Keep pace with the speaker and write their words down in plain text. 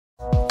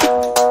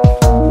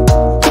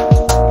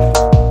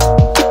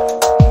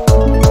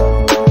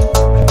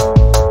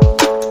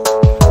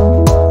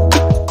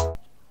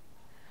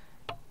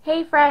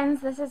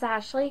friends, this is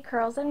Ashley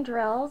Curls and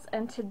Drills,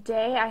 and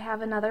today I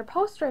have another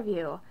post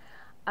review.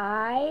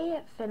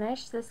 I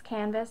finished this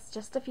canvas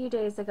just a few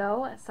days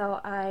ago,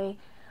 so I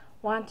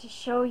want to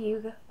show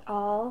you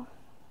all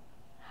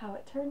how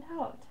it turned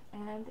out.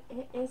 And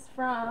it is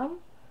from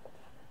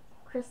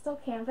Crystal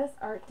Canvas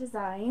Art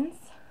Designs,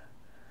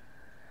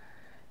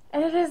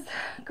 and it is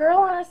Girl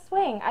on a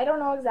Swing. I don't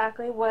know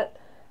exactly what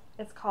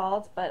it's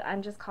called, but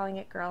I'm just calling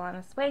it Girl on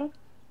a Swing.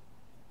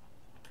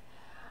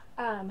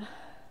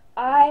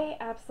 I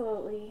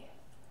absolutely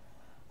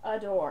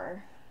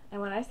adore,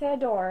 and when I say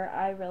adore,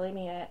 I really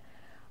mean it.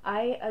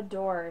 I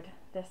adored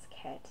this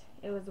kit.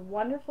 It was a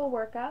wonderful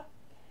workup.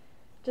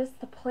 Just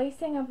the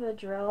placing of the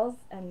drills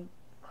and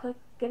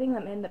getting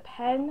them in the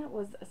pen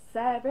was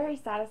a very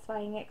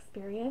satisfying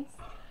experience.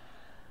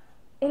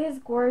 It is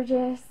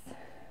gorgeous.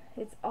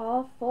 It's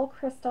all full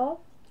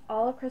crystal.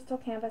 All of Crystal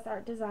Canvas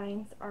Art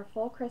Designs are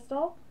full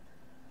crystal,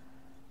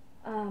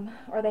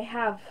 or they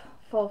have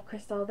full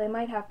crystal. They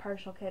might have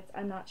partial kits,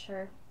 I'm not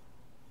sure.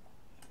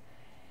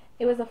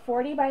 It was a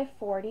 40 by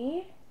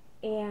 40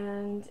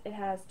 and it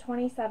has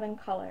 27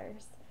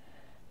 colors.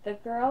 The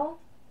girl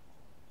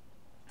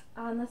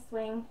on the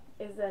swing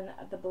is in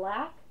the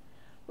black,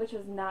 which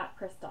was not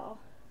crystal,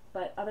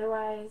 but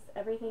otherwise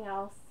everything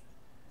else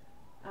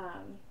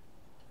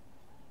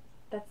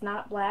that's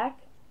not black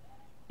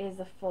is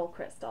a full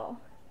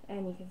crystal.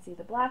 And you can see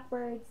the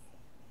blackbirds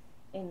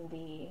in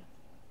the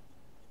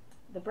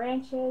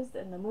branches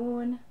and the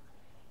moon.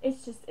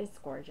 It's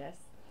gorgeous.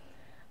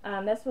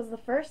 This was the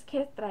first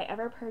kit that I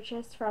ever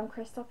purchased from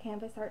Crystal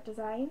Canvas Art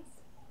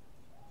Designs,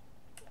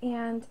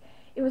 and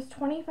it was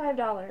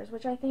 $25,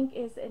 which I think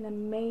is an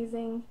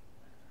amazing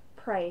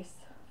price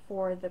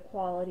for the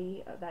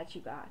quality that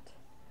you got.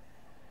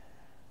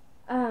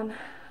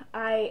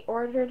 I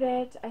ordered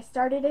it. I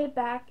started it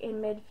back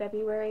in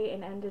mid-February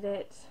and ended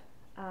it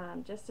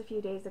just a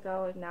few days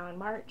ago, now in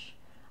March.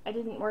 I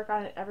didn't work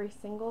on it every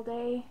single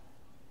day.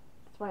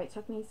 That's why it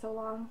took me so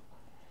long,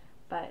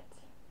 but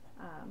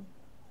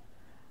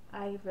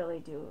I really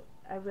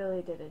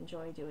did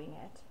enjoy doing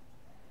it.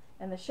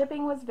 And the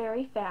shipping was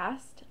very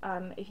fast.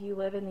 If you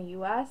live in the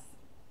US,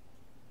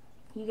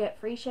 you get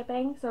free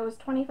shipping, so it was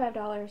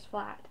 $25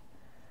 flat,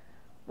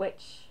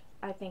 which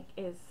I think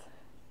is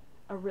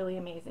a really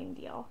amazing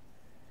deal.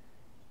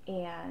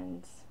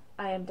 And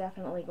I am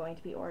definitely going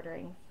to be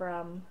ordering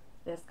from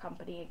this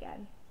company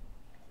again.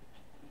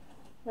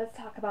 Let's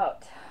talk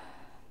about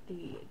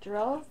the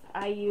drills.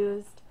 I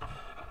used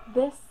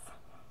this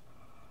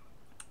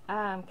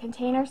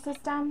container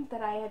system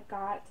that I had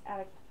got at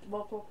a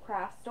local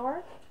craft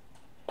store,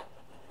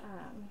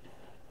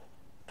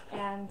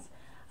 and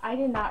I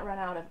did not run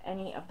out of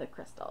any of the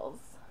crystals.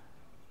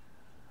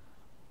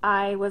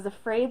 I was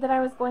afraid that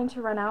I was going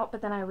to run out,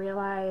 but then I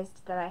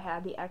realized that I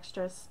had the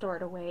extras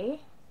stored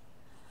away,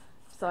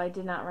 so I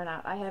did not run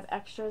out. I have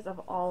extras of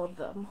all of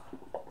them.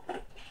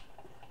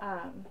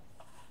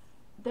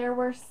 There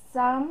were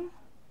some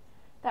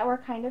that were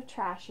kind of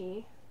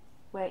trashy,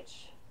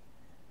 which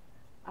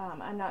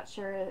I'm not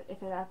sure if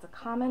that's a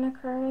common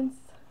occurrence.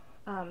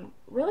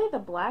 Really, the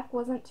black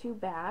wasn't too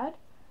bad,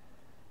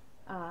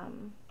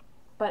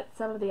 but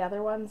some of the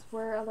other ones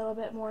were a little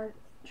bit more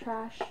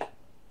trash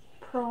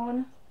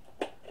prone.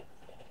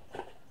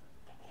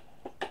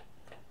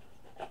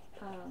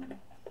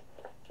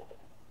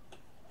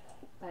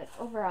 But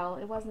overall,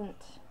 it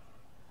wasn't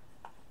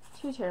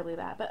too terribly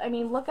bad. But I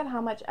mean, look at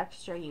how much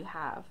extra you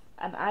have.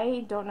 And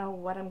I don't know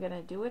what I'm going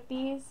to do with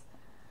these.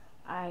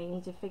 I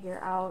need to figure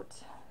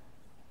out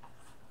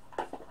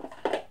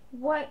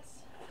what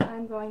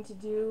I'm going to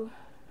do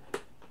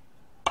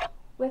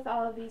with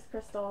all of these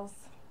crystals.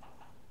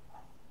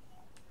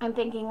 I'm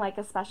thinking like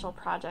a special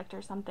project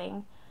or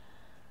something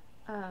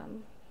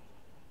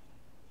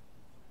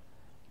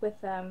with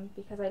them,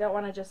 because I don't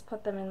want to just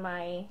put them in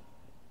my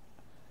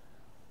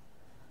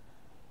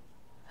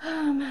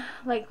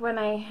like when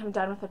I am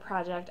done with the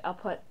project, I'll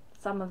put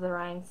some of the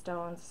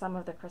rhinestones, some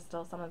of the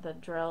crystals, some of the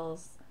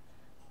drills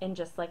in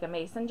just like a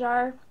mason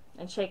jar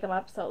and shake them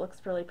up so it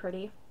looks really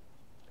pretty.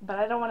 But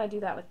I don't want to do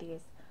that with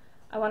these.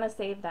 I want to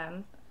save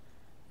them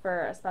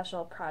for a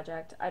special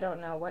project. I don't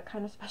know what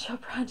kind of special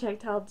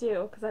project I'll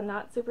do, because I'm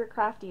not super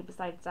crafty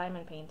besides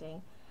diamond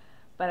painting,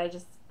 but I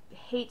just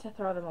hate to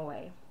throw them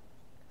away.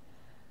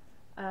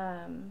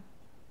 So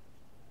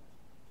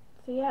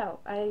yeah,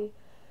 I'm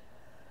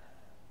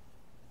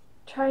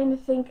trying to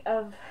think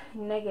of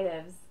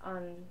negatives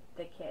on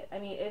the kit. I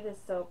mean, it is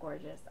so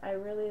gorgeous. I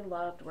really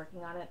loved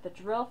working on it. The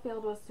drill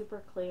field was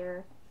super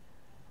clear.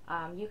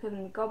 You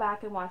can go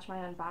back and watch my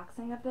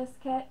unboxing of this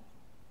kit.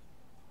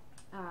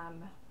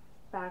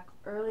 Back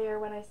earlier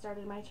when I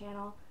started my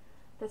channel,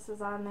 this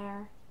was on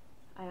there.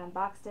 I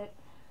unboxed it.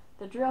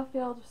 The drill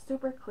field was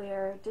super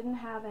clear, didn't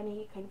have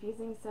any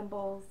confusing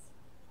symbols.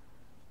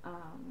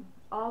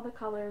 All the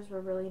colors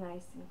were really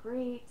nice and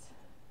great.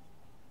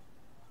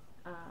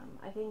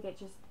 I think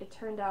it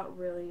turned out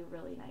really,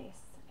 really nice,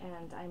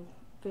 and I'm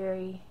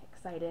very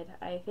excited.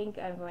 I think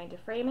I'm going to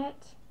frame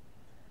it,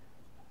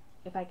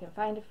 if I can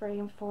find a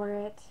frame for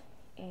it,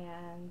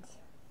 and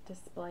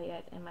display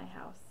it in my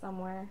house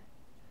somewhere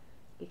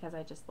because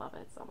I just love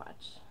it so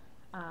much.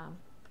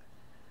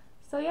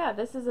 So yeah,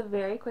 this is a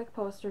very quick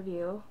post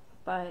review,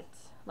 but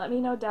let me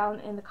know down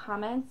in the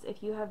comments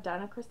if you have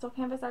done a Crystal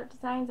Canvas Art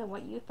Designs and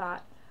what you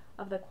thought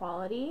of the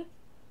quality.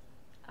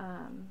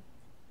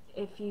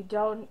 If you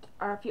don't,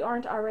 or if you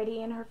aren't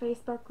already in her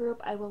Facebook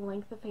group, I will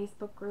link the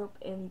Facebook group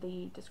in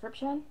the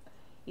description.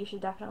 You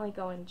should definitely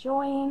go and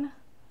join.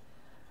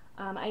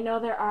 I know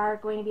there are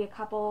going to be a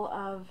couple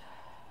of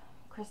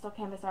Crystal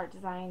Canvas Art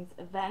Designs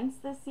events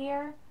this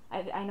year.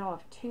 I know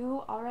of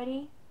 2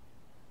 already,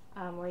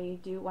 where you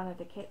do one of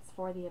the kits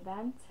for the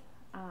event.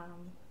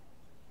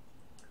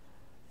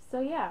 So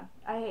yeah,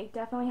 I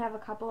definitely have a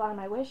couple on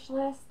my wish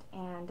list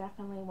and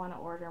definitely want to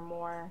order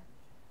more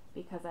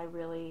because I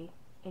really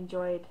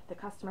enjoyed the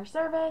customer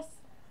service,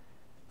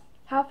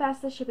 how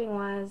fast the shipping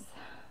was,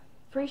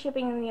 free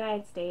shipping in the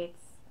United States.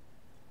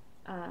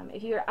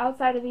 If you're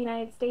outside of the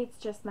United States,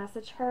 just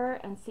message her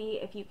and see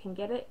if you can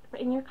get it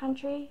in your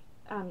country,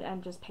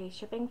 and just pay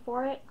shipping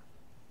for it.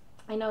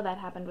 I know that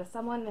happened with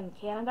someone in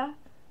Canada.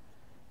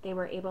 They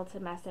were able to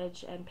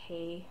message and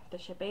pay the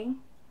shipping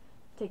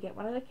to get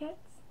one of the kits.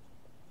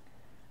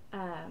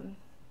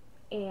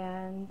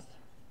 And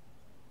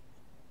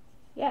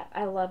yeah,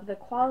 I love the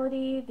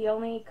quality. The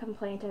only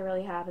complaint I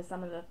really have is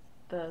some of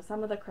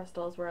the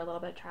crystals were a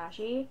little bit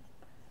trashy,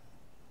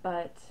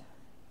 but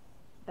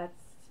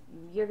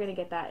you're gonna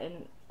get that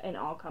in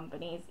all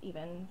companies,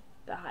 even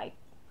the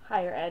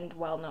higher end,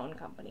 well-known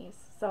companies.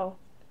 So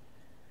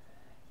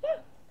yeah,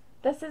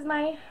 this is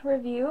my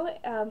review.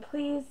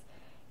 Please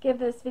give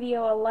this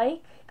video a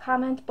like,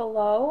 comment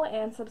below,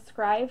 and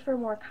subscribe for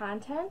more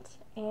content,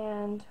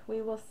 and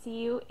we will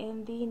see you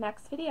in the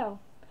next video.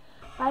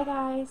 Bye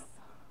guys!